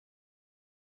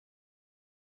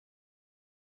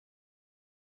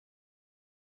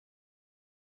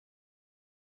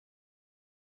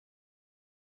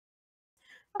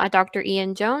Dr.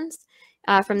 Ian Jones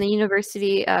from the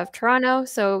University of Toronto.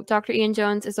 So Dr. Ian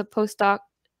Jones is a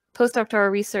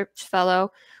postdoctoral research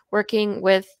fellow working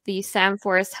with the Sam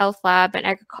Forest Health Lab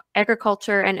and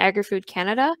Agriculture and Agri-Food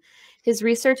Canada. His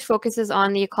research focuses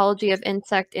on the ecology of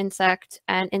insect-insect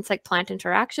and insect-plant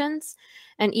interactions.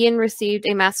 And Ian received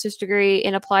a master's degree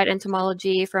in Applied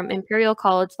Entomology from Imperial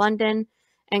College London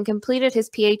and completed his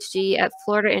PhD at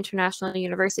Florida International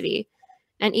University.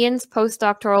 And Ian's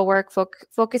postdoctoral work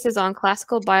focuses on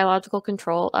classical biological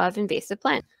control of invasive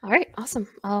plants. All right, awesome.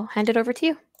 I'll hand it over to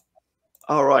you.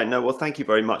 All right, no, well, thank you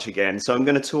very much again. So I'm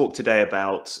going to talk today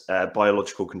about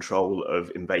biological control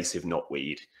of invasive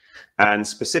knotweed. And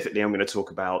specifically, I'm going to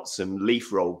talk about some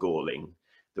leaf roll galling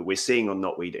that we're seeing on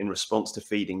knotweed in response to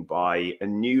feeding by a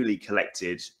newly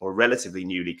collected or relatively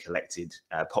newly collected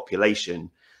population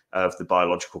of the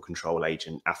biological control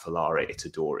agent Aphilara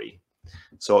itidori.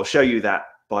 So I'll show you that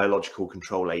biological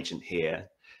control agent here.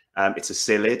 It's a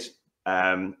psyllid.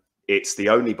 It's the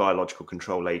only biological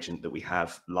control agent that we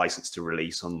have licensed to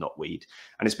release on knotweed.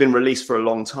 And it's been released for a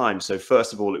long time. So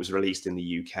first of all, it was released in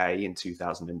the UK in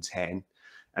 2010,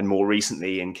 and more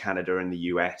recently in Canada and the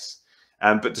US.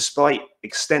 But despite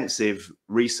extensive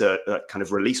research, kind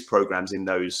of release programs in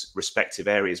those respective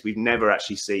areas, we've never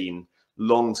actually seen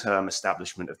long-term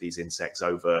establishment of these insects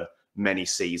over many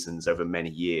seasons, over many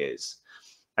years.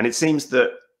 And it seems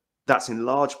that that's in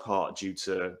large part due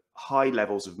to high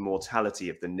levels of mortality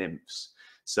of the nymphs.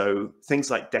 So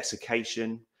things like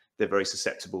desiccation, they're very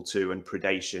susceptible to, and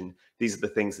predation. These are the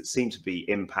things that seem to be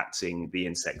impacting the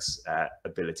insect's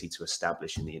ability to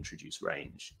establish in the introduced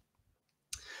range.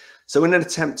 So in an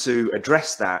attempt to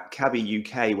address that, CABI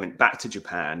UK went back to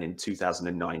Japan in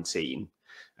 2019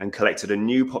 and collected a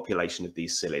new population of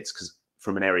these psyllids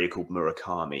from an area called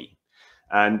Murakami.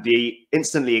 And the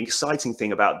instantly exciting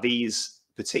thing about these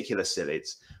particular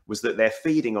psyllids was that their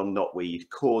feeding on knotweed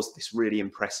caused this really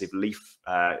impressive leaf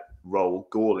roll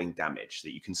galling damage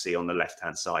that you can see on the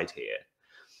left-hand side here.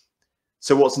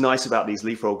 So what's nice about these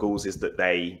leaf roll galls is that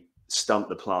they stunt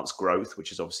the plant's growth,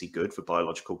 which is obviously good for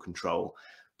biological control,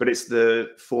 but it's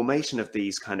the formation of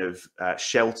these kind of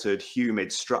sheltered,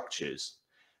 humid structures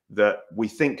that we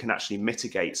think can actually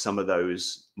mitigate some of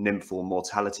those nymphal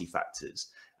mortality factors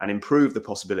and improve the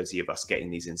possibility of us getting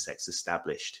these insects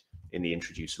established in the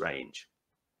introduced range.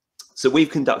 So we've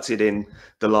conducted in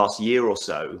the last year or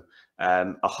so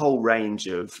a whole range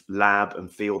of lab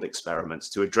and field experiments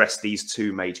to address these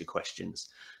two major questions.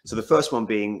 So the first one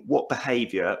being, what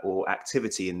behavior or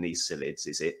activity in these psyllids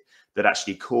is it that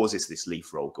actually causes this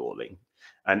leaf roll galling?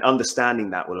 And understanding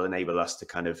that will enable us to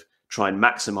kind of try and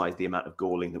maximize the amount of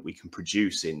galling that we can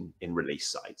produce in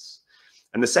release sites.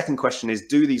 And the second question is,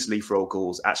 do these leaf roll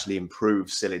galls actually improve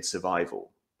psyllid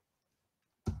survival?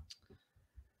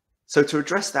 So to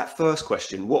address that first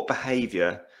question, what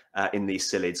behavior in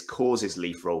these psyllids causes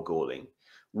leaf roll galling?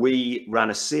 We ran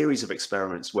a series of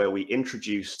experiments where we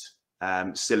introduced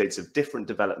psyllids of different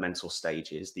developmental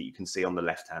stages that you can see on the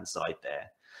left-hand side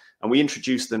there. And we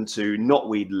introduced them to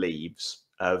knotweed leaves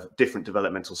of different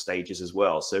developmental stages as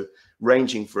well. So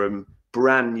ranging from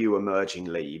brand new emerging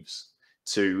leaves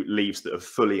to leaves that have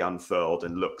fully unfurled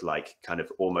and look like kind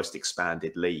of almost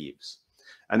expanded leaves.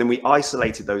 And then we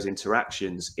isolated those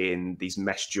interactions in these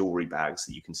mesh jewelry bags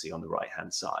that you can see on the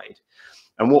right-hand side.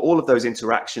 And what all of those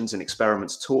interactions and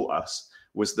experiments taught us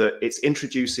was that it's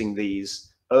introducing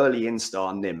these early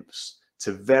instar nymphs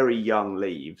to very young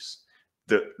leaves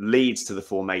that leads to the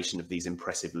formation of these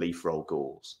impressive leaf roll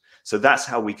galls. So that's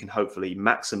how we can hopefully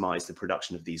maximize the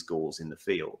production of these galls in the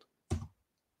field.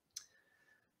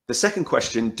 The second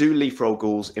question, do leaf roll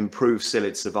galls improve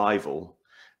psyllid survival?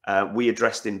 We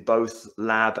addressed in both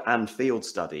lab and field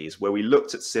studies where we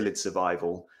looked at psyllid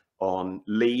survival on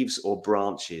leaves or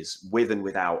branches with and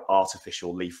without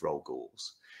artificial leaf roll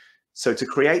galls. So to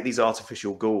create these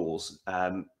artificial galls,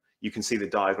 you can see the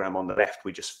diagram on the left.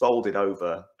 We just folded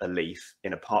over a leaf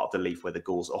in a part of the leaf where the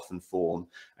galls often form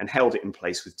and held it in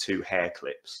place with two hair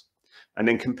clips, and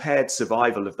then compared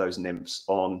survival of those nymphs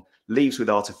on leaves with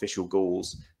artificial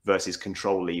galls versus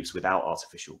control leaves without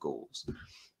artificial galls.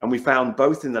 And we found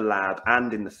both in the lab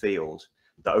and in the field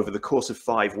that over the course of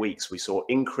 5 weeks, we saw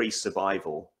increased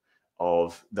survival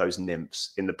of those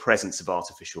nymphs in the presence of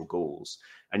artificial galls.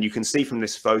 And you can see from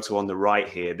this photo on the right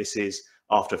here, this is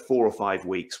after 4 or 5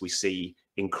 weeks, we see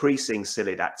increasing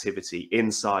psyllid activity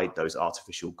inside those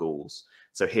artificial galls.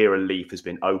 So here a leaf has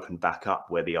been opened back up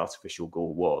where the artificial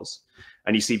gall was.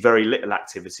 And you see very little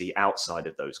activity outside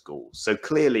of those galls. So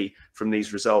clearly from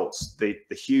these results, the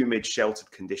humid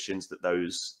sheltered conditions that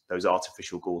those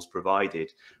artificial galls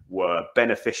provided were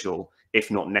beneficial,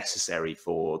 if not necessary,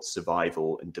 for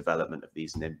survival and development of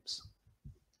these nymphs.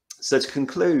 So to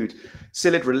conclude,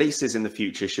 psyllid releases in the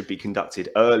future should be conducted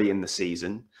early in the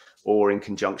season or in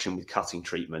conjunction with cutting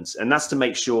treatments. And that's to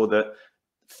make sure that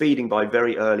feeding by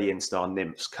very early instar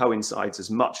nymphs coincides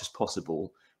as much as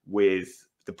possible with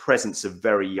the presence of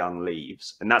very young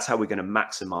leaves. And that's how we're going to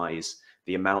maximize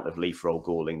the amount of leaf roll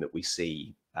galling that we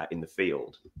see in the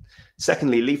field.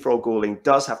 Secondly, leaf roll galling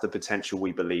does have the potential,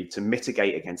 we believe, to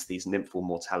mitigate against these nymphal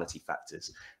mortality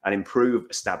factors and improve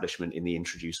establishment in the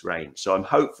introduced range. So I'm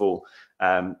hopeful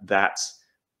that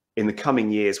in the coming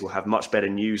years, we'll have much better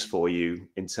news for you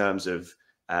in terms of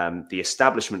the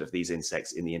establishment of these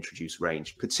insects in the introduced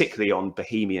range, particularly on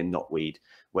Bohemian knotweed,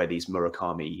 where these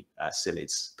Murakami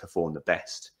psyllids perform the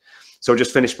best. So I'll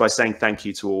just finish by saying thank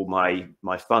you to all my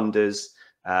funders,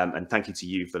 and thank you to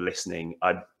you for listening.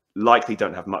 I likely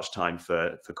don't have much time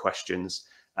for questions,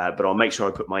 but I'll make sure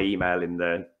I put my email in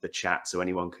the chat so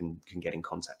anyone can get in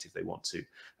contact if they want to,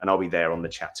 and I'll be there on the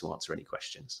chat to answer any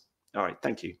questions. All right,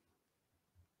 thank you.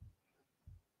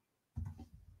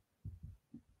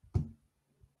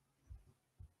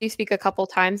 You speak a couple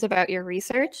times about your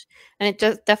research, and it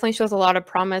just definitely shows a lot of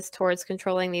promise towards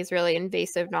controlling these really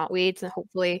invasive knotweeds and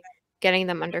hopefully getting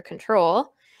them under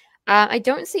control. I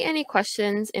don't see any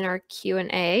questions in our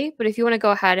Q&A, but if you want to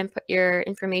go ahead and put your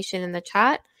information in the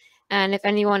chat, and if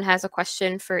anyone has a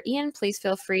question for Ian, please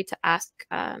feel free to ask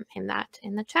him that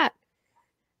in the chat.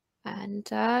 And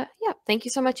yeah, thank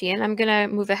you so much, Ian. I'm going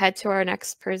to move ahead to our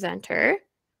next presenter.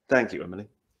 Thank you, Emily.